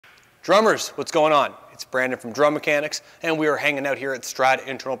Drummers, what's going on? It's Brandon from Drum Mechanics, and we are hanging out here at Strata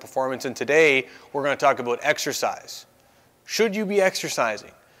Internal Performance, and today we're going to talk about exercise. Should you be exercising?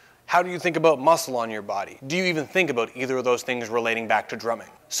 How do you think about muscle on your body? Do you even think about either of those things relating back to drumming?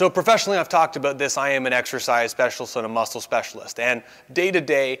 So professionally, I've talked about this. I am an exercise specialist and a muscle specialist, and day to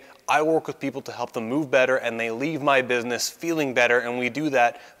day, I work with people to help them move better, and they leave my business feeling better, and we do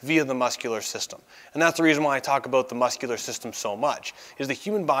that via the muscular system. And that's the reason why I talk about the muscular system so much, is the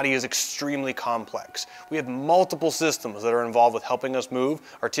human body is extremely complex. We have multiple systems that are involved with helping us move,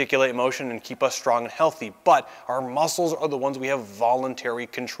 articulate motion, and keep us strong and healthy, but our muscles are the ones we have voluntary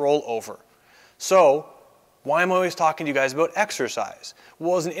control over. So, why am I always talking to you guys about exercise?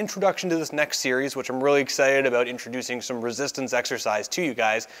 Well, as an introduction to this next series, which I'm really excited about introducing some resistance exercise to you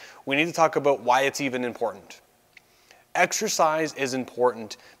guys, we need to talk about why it's even important. Exercise is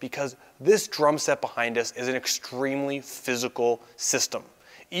important because this drum set behind us is an extremely physical system.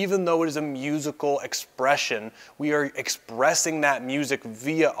 Even though it is a musical expression, we are expressing that music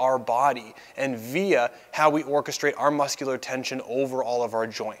via our body and via how we orchestrate our muscular tension over all of our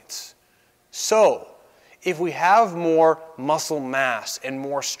joints. So, if we have more muscle mass and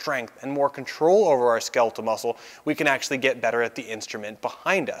more strength and more control over our skeletal muscle, we can actually get better at the instrument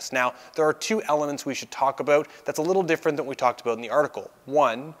behind us. Now, there are two elements we should talk about that's a little different than we talked about in the article.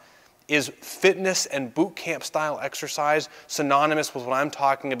 One is fitness and boot camp style exercise synonymous with what I'm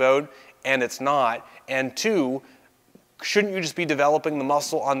talking about, and it's not. And two, shouldn't you just be developing the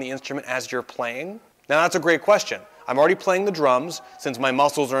muscle on the instrument as you're playing? Now, that's a great question. I'm already playing the drums. Since my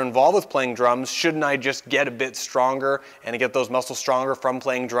muscles are involved with playing drums, shouldn't I just get a bit stronger and get those muscles stronger from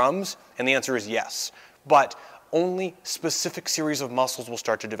playing drums? And the answer is yes. But only specific series of muscles will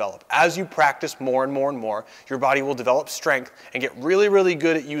start to develop. As you practice more and more and more, your body will develop strength and get really, really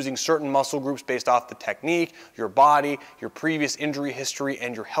good at using certain muscle groups based off the technique, your body, your previous injury history,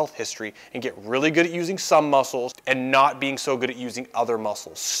 and your health history, and get really good at using some muscles and not being so good at using other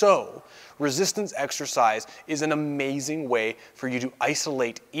muscles. So, resistance exercise is an amazing way for you to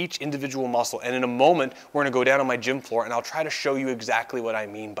isolate each individual muscle. And in a moment, we're going to go down on my gym floor and I'll try to show you exactly what I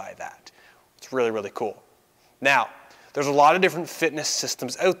mean by that. It's really, really cool. Now, there's a lot of different fitness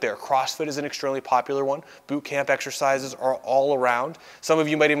systems out there. CrossFit is an extremely popular one. Boot camp exercises are all around. Some of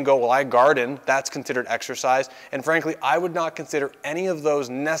you might even go, well, I garden. That's considered exercise. And frankly, I would not consider any of those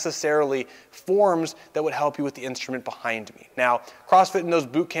necessarily forms that would help you with the instrument behind me. Now, CrossFit and those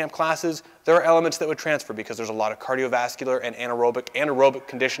boot camp classes, there are elements that would transfer because there's a lot of cardiovascular and anaerobic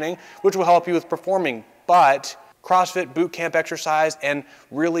conditioning, which will help you with performing. But CrossFit, boot camp exercise, and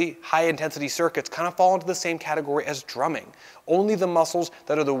really high intensity circuits kind of fall into the same category as drumming. Only the muscles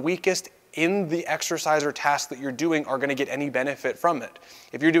that are the weakest in the exercise or task that you're doing are going to get any benefit from it.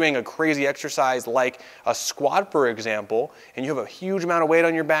 If you're doing a crazy exercise like a squat, for example, and you have a huge amount of weight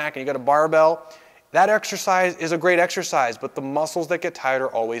on your back and you got a barbell, that exercise is a great exercise, but the muscles that get tired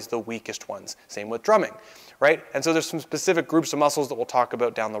are always the weakest ones. Same with drumming, right? And so there's some specific groups of muscles that we'll talk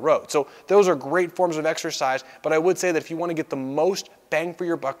about down the road. So those are great forms of exercise, but I would say that if you want to get the most bang for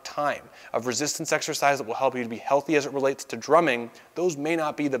your buck time of resistance exercise that will help you to be healthy as it relates to drumming, those may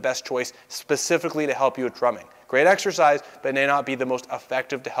not be the best choice specifically to help you with drumming. Great exercise, but may not be the most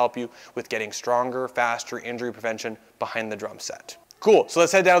effective to help you with getting stronger, faster, injury prevention behind the drum set. Cool, so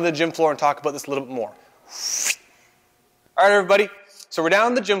let's head down to the gym floor and talk about this a little bit more. All right, everybody, so we're down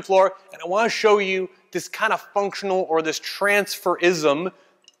on the gym floor, and I want to show you this kind of functional or this transferism,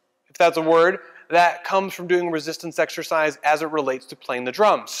 if that's a word, that comes from doing resistance exercise as it relates to playing the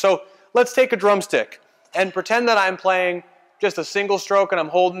drums. So let's take a drumstick and pretend that I'm playing just a single stroke and I'm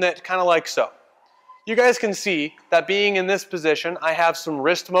holding it kind of like so. You guys can see that being in this position, I have some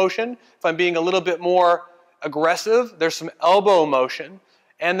wrist motion. If I'm being a little bit more aggressive, there's some elbow motion,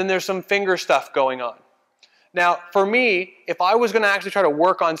 and then there's some finger stuff going on. Now, for me, if I was going to actually try to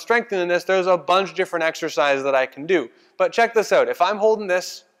work on strengthening this, there's a bunch of different exercises that I can do. But check this out. If I'm holding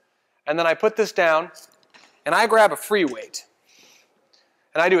this, and then I put this down, and I grab a free weight,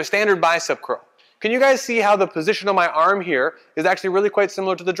 and I do a standard bicep curl, can you guys see how the position of my arm here is actually really quite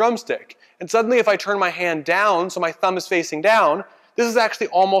similar to the drumstick? And suddenly, if I turn my hand down, so my thumb is facing down, this is actually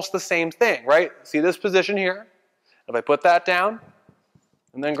almost the same thing, right? See this position here? If I put that down,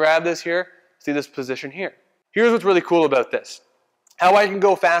 and then grab this here, see this position here. Here's what's really cool about this. How I can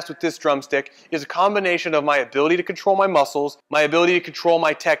go fast with this drumstick is a combination of my ability to control my muscles, my ability to control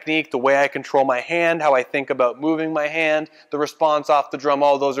my technique, the way I control my hand, how I think about moving my hand, the response off the drum,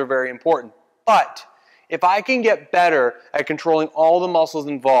 all those are very important. But if I can get better at controlling all the muscles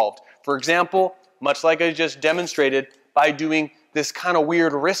involved, for example, much like I just demonstrated by doing this kind of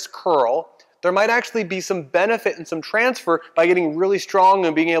weird wrist curl, there might actually be some benefit and some transfer by getting really strong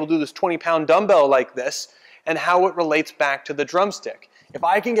and being able to do this 20-pound dumbbell like this, and how it relates back to the drumstick. If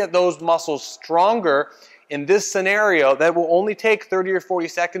I can get those muscles stronger in this scenario, that will only take 30 or 40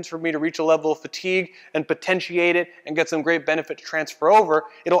 seconds for me to reach a level of fatigue and potentiate it and get some great benefit to transfer over.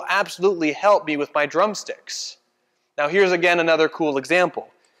 It'll absolutely help me with my drumsticks. Now here's again another cool example.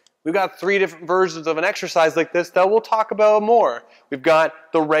 We've got 3 different versions of an exercise like this that we'll talk about more. We've got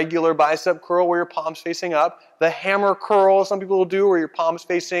the regular bicep curl where your palm's facing up, the hammer curl some people will do where your palm's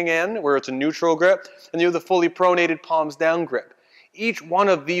facing in, where it's a neutral grip, and you have the fully pronated palms down grip. Each one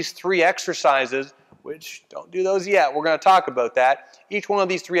of these 3 exercises, which don't do those yet, we're going to talk about that. Each one of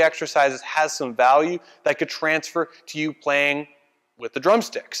these 3 exercises has some value that could transfer to you playing with the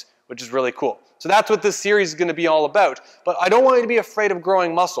drumsticks, which is really cool. So that's what this series is going to be all about. But I don't want you to be afraid of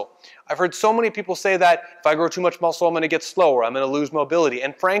growing muscle. I've heard so many people say that if I grow too much muscle, I'm going to get slower, I'm going to lose mobility.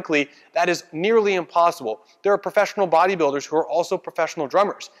 And frankly, that is nearly impossible. There are professional bodybuilders who are also professional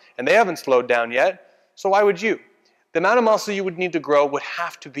drummers, and they haven't slowed down yet. So why would you? The amount of muscle you would need to grow would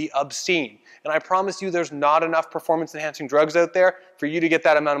have to be obscene. And I promise you there's not enough performance-enhancing drugs out there for you to get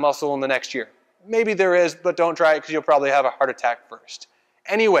that amount of muscle in the next year. Maybe there is, but don't try it because you'll probably have a heart attack first.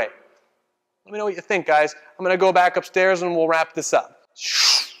 Anyway, let me know what you think, guys. I'm going to go back upstairs and we'll wrap this up.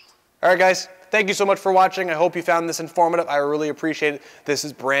 All right, guys. Thank you so much for watching. I hope you found this informative. I really appreciate it. This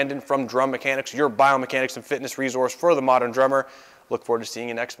is Brandon from Drum Mechanics, your biomechanics and fitness resource for the modern drummer. Look forward to seeing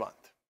you next month.